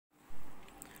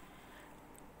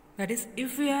That is,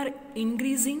 if we are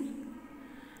increasing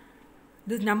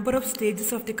the number of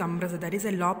stages of the compressor, that is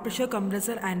a low pressure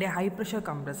compressor and a high pressure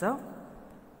compressor,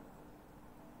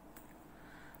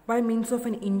 by means of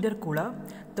an intercooler,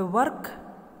 the work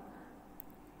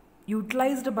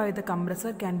utilized by the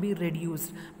compressor can be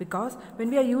reduced, because when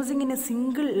we are using in a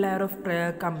single layer of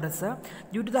compressor,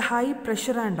 due to the high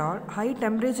pressure and all, high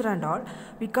temperature and all,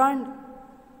 we can't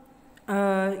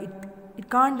it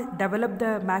can't develop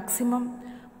the maximum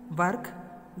work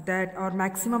that or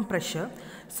maximum pressure.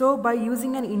 So by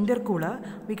using an intercooler,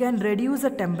 we can reduce the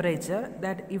temperature,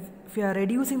 that if we are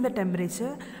reducing the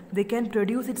temperature, they can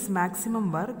produce its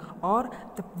maximum work, or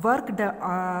the work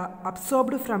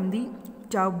absorbed from the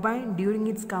turbine during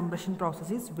its compression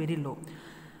process is very low.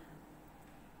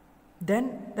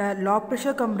 Then the low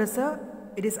pressure compressor,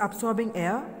 it is absorbing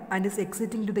air and is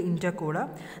exiting to the intercooler.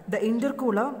 The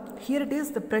intercooler, here it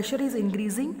is, the pressure is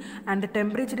increasing and the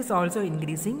temperature is also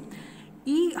increasing.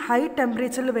 This high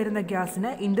temperature varuna gas in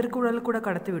intercooler kuda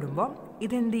kadatti vidumbo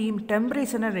idu endu cheyum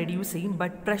temperature na reduce cheyum,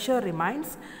 but pressure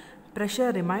remains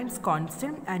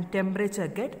constant and temperature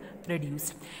get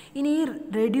reduced. ഇനി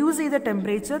reduce ചെയ്ത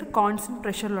temperature constant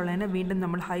pressure ഉള്ളതിനെ വീണ്ടും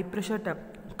നമ്മൾ high pressure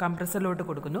compressor-ലോട്ട്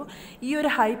കൊടുക്കുന്നു. ഈ ഒരു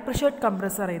high pressure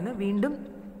compressor ന്ന് വീണ്ടും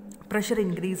pressure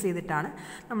increase ചെയ്തിട്ടാണ്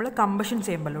നമ്മൾ combustion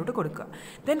chamber-ലോട്ട് കൊടുക്കുക.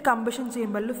 Then combustion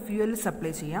chamber-ൽ fuel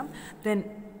supply ചെയ്യാം. Then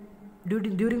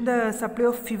during the supply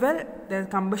of fuel, the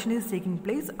combustion is taking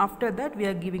place. After that, we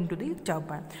are giving to the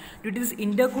turbine. Due to this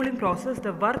intercooling process,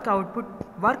 the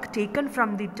work taken from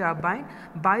the turbine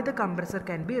by the compressor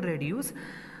can be reduced.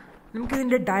 നമുക്ക്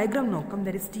ഇതിന്റെ diagram നോക്കാം.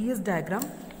 That is TS diagram.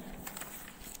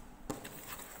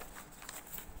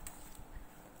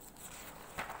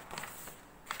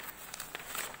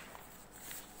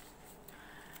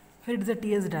 Here it is a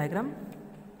TS diagram.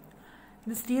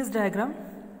 This TS diagram,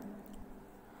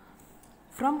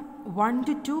 from 1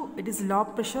 to 2 it is low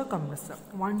pressure compressor,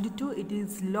 1 to 2 it is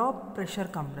low pressure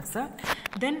compressor.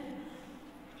 Then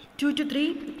 2 to 3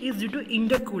 is due to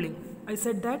intercooling. I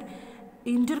said that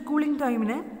intercooling time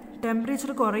ne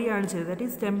temperature കുറയാണ് ചെയ്തത്. that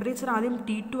is temperature ആദ്യം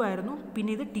T2 ആയിരുന്നു,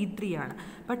 പിന്നെ ഇത് T3 ആണ്.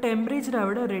 but temperature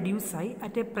അവിടെ reduce ആയി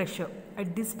at a pressure, at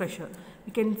this pressure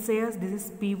we can say as this is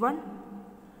P1,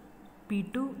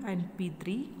 P2 and P3.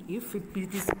 if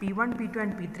it is P1, P2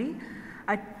 and P3,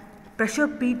 at pressure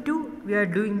P2 we are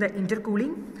doing the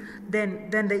intercooling. Then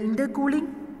the intercooling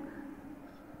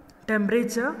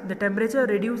the temperature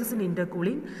reduces in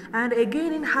intercooling, and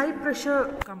again in high pressure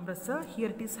compressor, here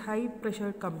it is high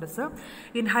pressure compressor.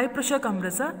 In high pressure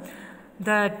compressor,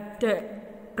 the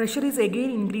pressure is again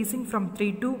increasing from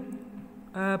P2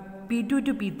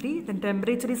 to P3. then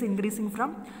temperature is increasing from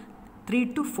 3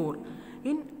 to 4.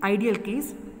 in ideal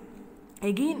case,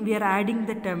 again we are adding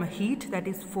the heat, that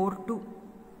is 4 to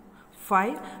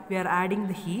 5 we are adding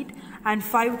the heat, and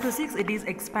 5 to 6 it is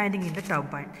expanding in the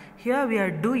turbine. Here we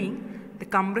are doing the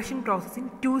compression process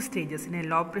in 2 stages, in a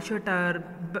low pressure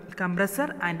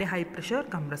compressor and a high pressure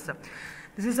compressor.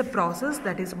 This is a process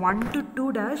that is 1 to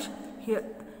 2 dash. Here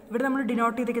ഇവിടെ നമ്മൾ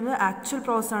denote ചെയ്തിരിക്കുന്നത് actual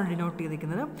process ആണ് denote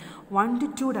ചെയ്തിരിക്കുന്നത്. 1 to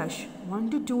 2 dash, 1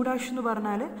 to 2 dash എന്ന്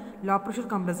പറഞ്ഞാൽ low pressure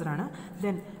compressor ആണ്.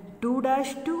 then 2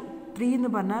 dash to 3 എന്ന്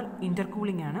പറഞ്ഞാൽ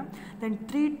ഇന്റർകൂളിംഗ് ആണ്. then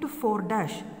 3 to 4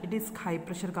 dash it is high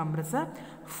pressure compressor.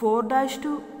 4 dash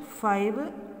to 5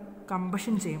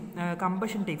 combustion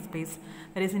takes place,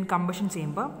 that is in combustion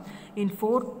chamber. in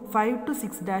 5 to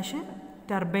 6 dash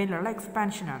ടർബൈനിലുള്ള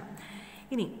expansion ആണ്.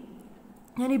 ഇനി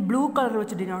ഞാൻ ഈ ബ്ലൂ കളർ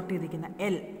വെച്ച് denote ചെയ്തിരിക്കുന്ന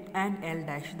L and L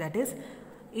dash, that is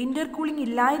intercooling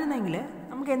ഇല്ലായിരുന്നെങ്കിൽ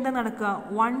നമുക്ക് എന്താ നടക്കുക,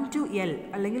 1 to L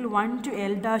അല്ലെങ്കിൽ 1 to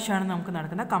L dash ആണ് നമുക്ക്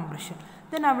നടക്കുന്ന കംപ്രഷൻ.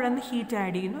 then അവിടെ നിന്ന് ഹീറ്റ്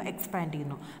ആഡ് ചെയ്യുന്നു, എക്സ്പാൻഡ്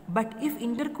ചെയ്യുന്നു. But if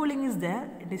intercooling is there,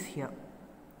 it is here.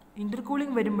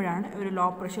 Intercooling വരുമ്പോഴാണ് ഒരു ലോ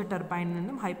പ്രഷർ ടർബൈനിൽ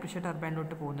നിന്നും ഹൈ പ്രഷർ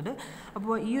ടർബൈനിലോട്ട് പോകുന്നത്.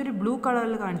 അപ്പോൾ ഈ ഒരു ബ്ലൂ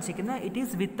കളറിൽ കാണിച്ചിരിക്കുന്ന it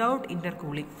is without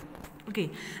intercooling. Okay,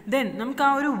 then നമുക്ക്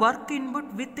ആ ഒരു വർക്ക് ഇൻപുട്ട്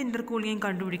വിത്ത് ഇന്റർകൂളിംഗും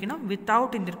കണ്ടുപിടിക്കണം,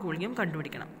 വിത്തൗട്ട് ഇന്റർകൂളിംഗും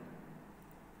കണ്ടുപിടിക്കണം.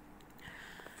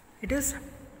 It is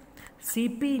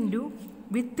CP into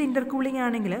with intercooling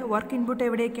ആണെങ്കിൽ വർക്ക് ഇൻപുട്ട്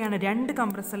എവിടെയൊക്കെയാണ്, 2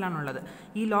 കംപ്രസറിലാണുള്ളത്,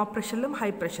 ഈ ലോ പ്രഷറിലും ഹൈ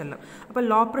പ്രഷറിലും. അപ്പോൾ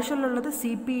law പ്രഷറിലുള്ളത്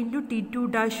CP into T2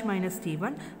 dash minus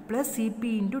T1 plus CP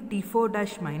into T4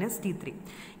 dash minus T3.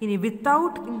 ഇനി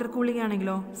വിത്തൗട്ട് ഇന്റർകൂളിംഗ്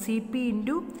ആണെങ്കിലോ CP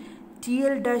into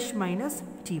TL dash minus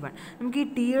T1. നമുക്ക് ഈ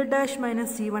TL dash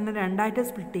minus T1 രണ്ടായിട്ട്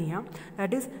split ചെയ്യാം.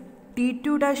 That is T2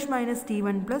 dash minus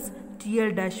T1 plus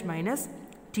TL dash minus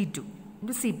T2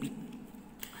 into CP.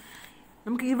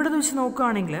 നമുക്ക് ഇവിടെ വെച്ച്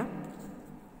നോക്കുകയാണെങ്കിൽ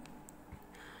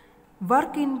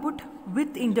work input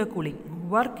with intercooling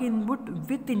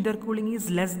is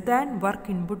less than work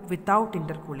input without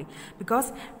intercooling, because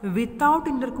without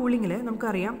intercooling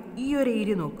നമുക്കറിയാം ഈ ഒരു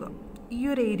area നോക്കുക,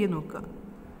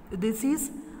 this is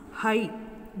high,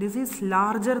 this is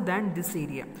larger than this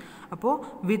area. അപ്പോൾ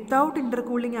without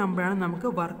intercooling ആകുമ്പോഴാണ് നമുക്ക്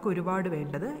വർക്ക് ഒരുപാട്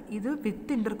വേണ്ടത്. ഇത്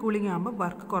വിത്ത് ഇൻ്റർകൂളിംഗ് ആകുമ്പോൾ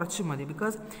വർക്ക് കുറച്ച് മതി.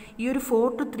 ബിക്കോസ് ഈ ഒരു 4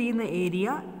 to 3 എന്ന ഏരിയ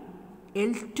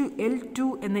L2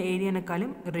 എന്ന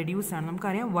ഏരിയനേക്കാളും റെഡ്യൂസ് ആണ്.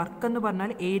 നമുക്കറിയാം വർക്ക് എന്ന്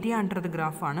പറഞ്ഞാൽ ഏരിയ അണ്ടർ ദ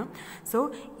ഗ്രാഫാണ്. സോ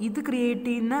ഇത് ക്രിയേറ്റ്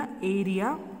ചെയ്യുന്ന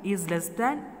area is less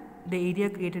than the area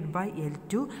created by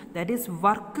L2, that is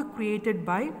work created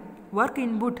by work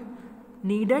input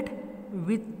needed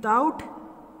without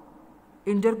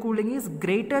intercooling is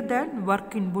greater than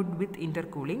work input with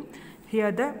intercooling.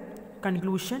 Here the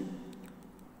conclusion,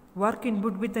 work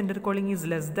input with intercooling is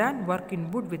less than work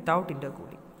input without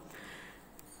intercooling.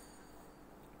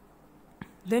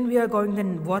 Then we are going the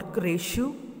work ratio,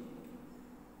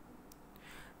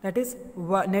 that is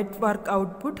net work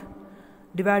output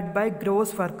divided by gross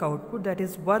work output, that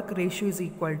is work ratio is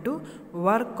equal to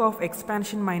work of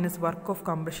expansion minus work of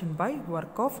compression by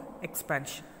work of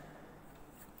expansion.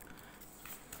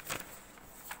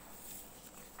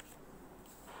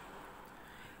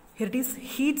 Here it is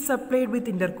heat supplied with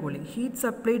intercooling. Heat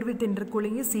supplied with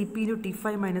intercooling is Cp into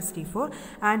T5 minus T4,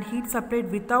 and heat supplied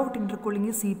without intercooling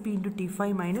is Cp into T5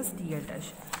 minus TL dash.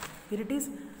 Here it is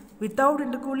without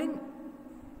intercooling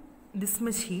this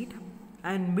much heat,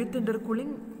 and with intercooling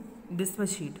this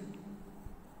much heat.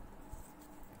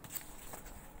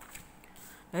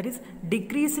 That is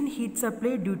decrease in heat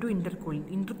supply due to intercooling.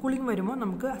 Intercooling വരുമ്പോൾ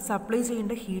നമുക്ക് supply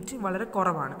ചെയ്യേണ്ട heat വളരെ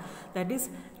കുറവാണ്. That is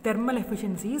thermal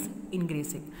efficiency is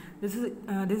increasing.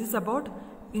 This is about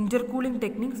intercooling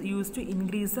techniques used to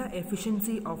increase the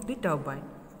efficiency of the turbine.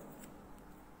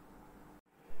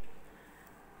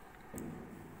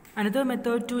 Another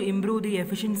method to improve the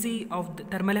efficiency of the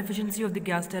thermal efficiency of the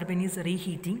gas turbine is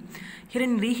reheating. Here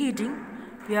in reheating,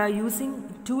 we are using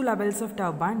 2 levels of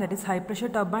turbine, that is high pressure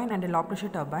turbine and a low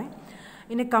pressure turbine.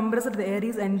 In a compressor, the air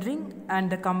is entering and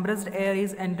the compressed air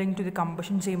is entering to the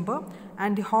combustion chamber,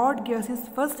 and the hot gas is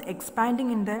first expanding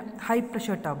in the high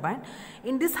pressure turbine.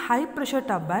 In this high pressure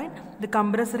turbine, the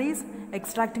compressor is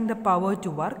extracting the power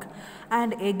to work,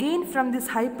 and again from this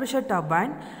high pressure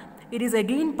turbine, it is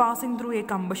again passing through a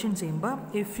combustion chamber.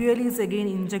 A fuel is again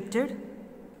injected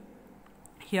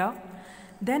here.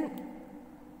 Then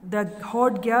the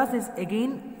hot gas is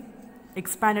again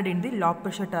expanded in the low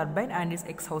pressure turbine and is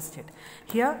exhausted.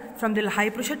 Here from the high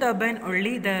pressure turbine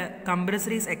only the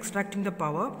compressor is extracting the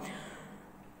power.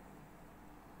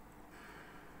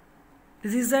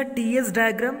 This is a TS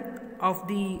diagram of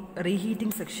the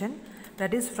reheating section.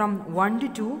 That is from 1 to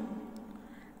 2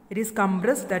 it is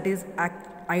compressed, that is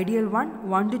ideal 1.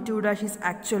 1 to 2 dash is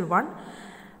actual 1.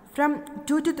 From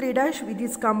 2 to 3 dash it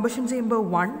is combustion chamber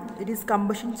 1. It is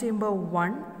combustion chamber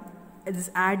 1. It is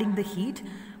adding the heat.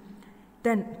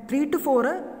 Then 3 to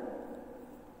 4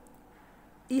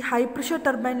 ഈ high pressure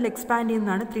turbine expand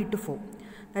ചെയ്യുന്നതാണ് 3 to 4.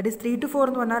 That is 3 to 4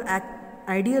 എന്ന് പറഞ്ഞാൽ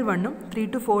ideal 1 3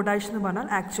 to 4 dash എന്ന് പറഞ്ഞാൽ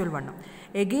actual 1.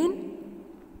 Again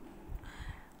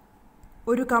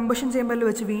ഒരു combustion ചേമ്പറിൽ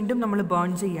വെച്ച് വീണ്ടും നമ്മൾ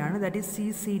ബേൺ ചെയ്യുകയാണ്. That is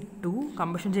CC2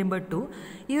 combustion chamber 2.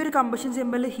 ഈ ഒരു കമ്പഷൻ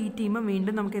ചേമ്പറിൽ ഹീറ്റ് ചെയ്യുമ്പോൾ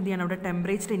വീണ്ടും നമുക്ക് എന്ത് ചെയ്യണം, അവിടെ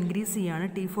ടെമ്പറേച്ചർ ഇൻക്രീസ് ചെയ്യുകയാണ്.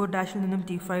 T4 ഡാഷിൽ നിന്നും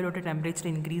T5ലോട്ട് ടെമ്പറേച്ചർ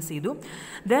ഇൻക്രീസ് ചെയ്തു.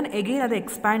 ദെൻ എഗെയിൻ അത്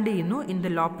എക്സ്പാൻഡ് ചെയ്യുന്നു in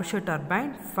the low pressure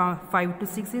turbine. 5 to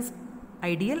 6 is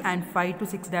ideal and 5 to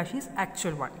 6 dash is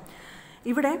actual 1.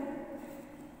 ഇവിടെ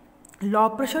low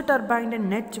pressure ടർബൈൻ്റെ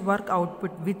net work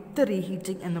output വിത്ത്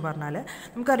റീഹീറ്റിംഗ് എന്ന് പറഞ്ഞാൽ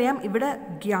നമുക്കറിയാം ഇവിടെ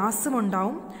ഗ്യാസും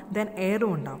ഉണ്ടാവും ദെൻ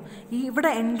എയറും ഉണ്ടാവും. ഈ ഇവിടെ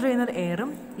എൻ്റർ ചെയ്യുന്നത്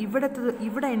എയറും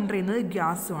ഇവിടെ എൻ്റർ ചെയ്യുന്നത്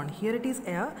ഗ്യാസുമാണ്. Here it is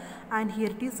air and here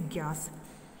it is gas.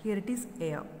 Here it is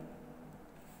air.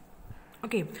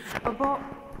 Okay, അപ്പോൾ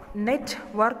net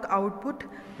work output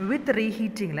with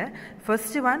റീഹീറ്റിംഗിൽ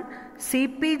first one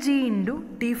CPG into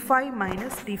T5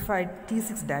 minus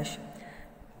T6 dash.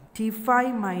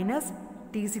 T5 minus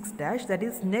T6 dash, that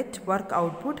is net work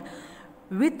output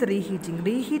with reheating.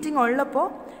 Reheating ഉള്ളപ്പോൾ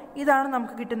ഇതാണ്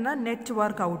നമുക്ക് കിട്ടുന്ന net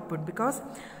work output. Because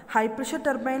high pressure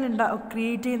ടർബൈനിൽ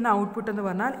create ചെയ്യുന്ന output എന്ന്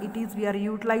പറഞ്ഞാൽ V R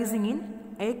utilising in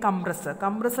A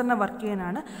കംപ്രസറിനെ work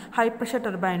ചെയ്യാനാണ് high pressure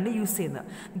ടർബൈനിൽ യൂസ് ചെയ്യുന്നത്.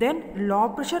 ദെൻ ലോ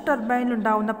പ്രഷർ ടർബൈനിൽ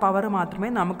ഉണ്ടാകുന്ന പവർ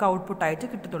മാത്രമേ നമുക്ക് ഔട്ട്പുട്ടായിട്ട്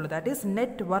കിട്ടത്തുള്ളൂ. That is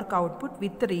net work output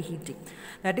with reheating.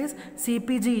 That is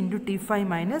CPG into T5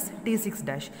 minus T6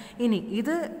 dash. ഇനി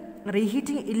ഇത്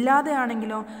റീഹീറ്റിംഗ്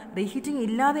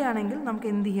ഇല്ലാതെയാണെങ്കിൽ നമുക്ക്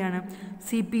എന്ത് ചെയ്യാണ്,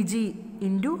 CPG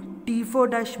into T4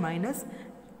 dash minus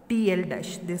TL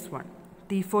dash. This one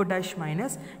T4 dash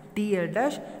minus TL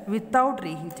dash without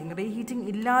reheating. Reheating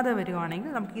ഇല്ലാതെ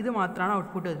വരുവാണെങ്കിൽ നമുക്ക് ഇത് മാത്രമാണ്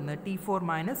ഔട്ട്പുട്ട് വരുന്നത്, T4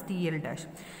 മൈനസ് TL ഡാഷ്.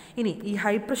 ഇനി ഈ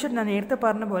ഹൈ പ്രഷർ, ഞാൻ നേരത്തെ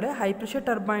പറഞ്ഞ പോലെ ഹൈ പ്രഷർ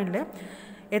ടർബൈനിൽ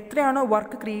എത്രയാണോ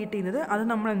വർക്ക് ക്രിയേറ്റ് ചെയ്യുന്നത് അത്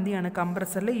നമ്മൾ എന്ത് ചെയ്യണം,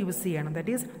 കംപ്രസറിൽ യൂസ് ചെയ്യണം.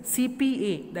 That is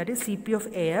CPA, that is CP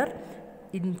of air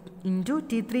into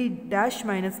T3 dash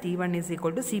minus T1 is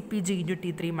equal to CPG into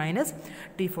T3 minus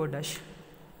T4 dash.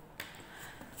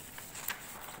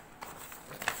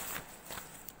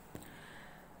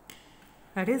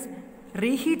 That is,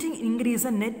 reheating increase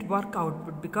the net work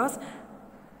output because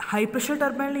high pressure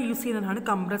turbine use ചെയ്യുന്നതാണ്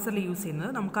compressor use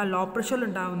ചെയ്യുന്നത്. നമുക്ക് ആ low pressure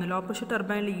ഉണ്ടാവുന്ന low pressure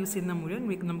turbine use ചെയ്യുന്ന മുഴുവൻ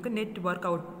നമുക്ക് net work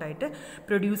output ആയിട്ട്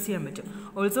produce ചെയ്യാൻ പറ്റും.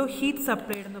 Also heat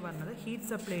supplied എന്ന് പറഞ്ഞത് heat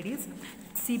supplied is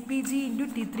CPG into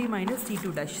T3 minus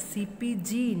T2 dash.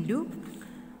 CPG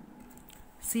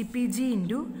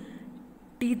into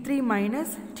T3 minus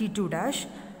T2 dash.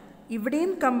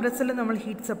 ഇവിടെയും compressor നമ്മൾ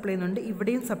heat supply ചെയ്യുന്നുണ്ട്,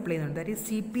 ഇവിടെയും supply ചെയ്യുന്നുണ്ട്. That is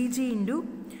CPG into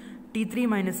T3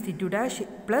 minus T2 dash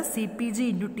plus CPG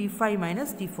into T5 minus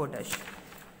T4 dash.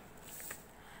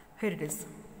 Here it is.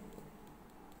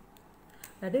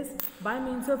 That is, by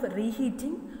means of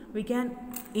reheating, we can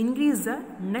increase the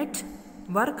net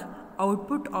work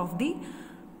output of the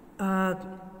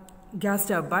gas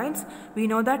turbines. We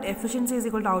know that efficiency is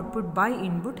equal to output by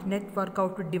input, net work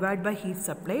output divided by heat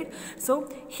supplied. So,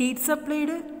 heat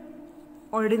supplied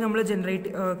already നമ്മൾ generate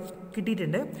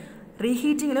കിട്ടിയിട്ടുണ്ട്.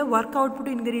 Reheating work output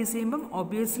increase,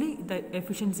 obviously the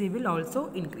efficiency will also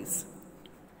increase.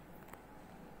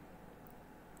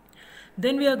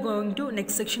 Then we are going to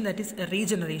next section, that is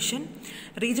regeneration.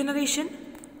 Regeneration,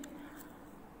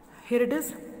 here it is.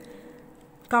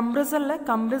 Compressor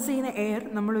compress ചെയ്യുന്ന air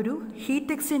നമ്മളൊരു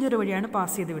heat exchanger വഴിയാണ്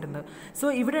pass ചെയ്ത് വിടുന്നത്. So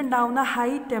ഇവിടെ ഉണ്ടാവുന്ന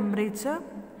high temperature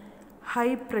high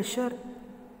pressure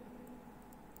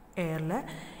എയറിൽ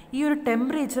ഈ ഒരു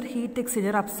ടെമ്പറേച്ചർ ഹീറ്റ്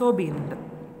എക്സ്ചേഞ്ചർ അബ്സോർബ് ചെയ്യുന്നുണ്ട്.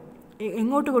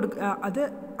 എങ്ങോട്ട് അത്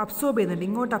അബ്സോർബ് ചെയ്യുന്നുണ്ട്,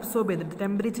 ഇങ്ങോട്ട് അബ്സോർബ് ചെയ്യുന്നുണ്ട്.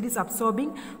 Temperature is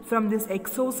absorbing from this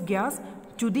exhaust gas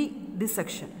to this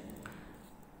section.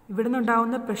 ഇവിടെ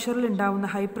നിന്നുണ്ടാവുന്ന പ്രഷറിൽ ഉണ്ടാവുന്ന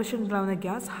ഹൈ പ്രഷറിൽ ഉണ്ടാവുന്ന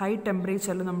ഗ്യാസ് ഹൈ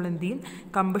ടെമ്പറേച്ചറിൽ നമ്മൾ എന്ത് ചെയ്യും,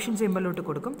 കമ്പഷൻ ചേമ്പറിലോട്ട്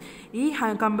കൊടുക്കും. ഈ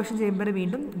കമ്പഷൻ ചേമ്പർ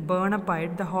വീണ്ടും ബേണപ്പ്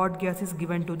ആയിട്ട് the hot gas is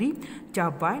given to the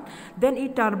turbine. Then ഈ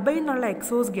ടർബൈനിലുള്ള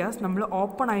എക്സോസ്റ്റ് ഗ്യാസ് നമ്മൾ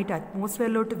ഓപ്പൺ ആയിട്ട്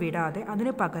അറ്റ്മോസ്ഫിയറിലോട്ട് വിടാതെ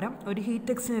അതിന് പകരം ഒരു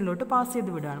ഹീറ്റ് എക്സ്ചേഞ്ചറിലോട്ട് പാസ്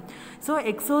ചെയ്ത് വിടുകയാണ്. സോ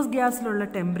എക്സോസ്റ്റ് ഗ്യാസിലുള്ള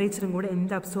ടെമ്പറേച്ചറും കൂടെ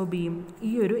എന്ത് അബ്സോർബ് ചെയ്യും,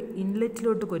 ഈ ഒരു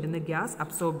ഇൻലെറ്റിലോട്ട് വരുന്ന ഗ്യാസ്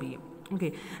അബ്സോർബ് ചെയ്യും. ഓക്കെ,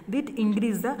 ദിറ്റ്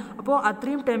ഇൻക്രീസ് ദ, അപ്പോൾ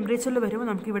അത്രയും ടെമ്പറേച്ചറിൽ വരുമ്പോൾ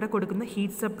നമുക്ക് ഇവിടെ കൊടുക്കുന്ന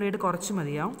ഹീറ്റ് സപ്ലൈഡ് കുറച്ച്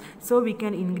മതിയാവും. So we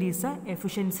can increase the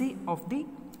efficiency of the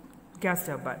gas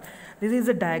turbine. This is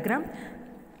A diagram,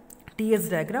 TS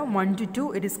diagram. 1 to 2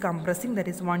 it is compressing, that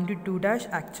is 1 to 2 dash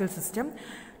actual system.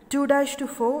 2 dash to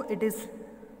 4 it is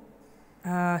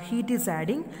heat is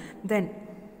adding. Then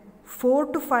 4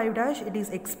 to 5 dash it is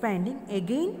expanding.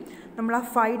 Again നമ്മൾ ആ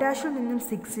 5 ഡാഷിൽ നിന്നും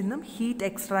 6 നിന്നും heat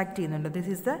extract ചെയ്യുന്നുണ്ട്.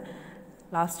 This is the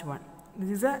last one.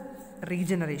 This is a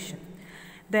regeneration.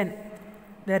 Then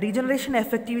the regeneration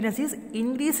effectiveness is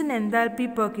increase in enthalpy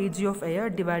per kg of air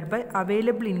divided by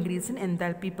available increase in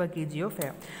enthalpy per kg of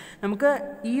air. നമുക്ക്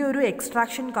ഈ ഒരു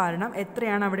extraction കാരണം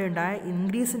എത്രയാണ് അവിടെ ഉണ്ടായ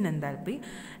increase in enthalpy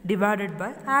divided by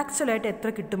ആക്ച്വലായിട്ട് എത്ര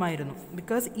കിട്ടുമായിരുന്നു.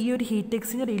 Because ഈ ഒരു ഹീറ്റ്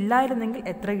എക്സ്ചേഞ്ചർ ഇല്ലായിരുന്നെങ്കിൽ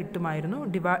എത്ര കിട്ടുമായിരുന്നു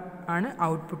ആണ്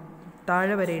ഔട്ട്പുട്ട്,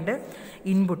 താഴെ വരേണ്ട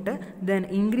input. Then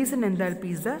increase in enthalpy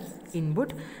is the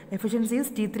input. Efficiency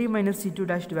is T3 minus T2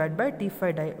 dash divided by T5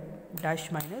 dash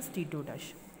minus T2 dash.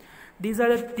 These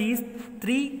are these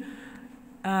three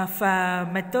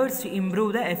methods to improve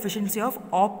the efficiency of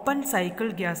open cycle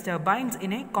gas turbines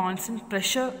in a constant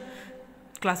pressure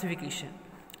classification.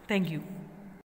 Thank you.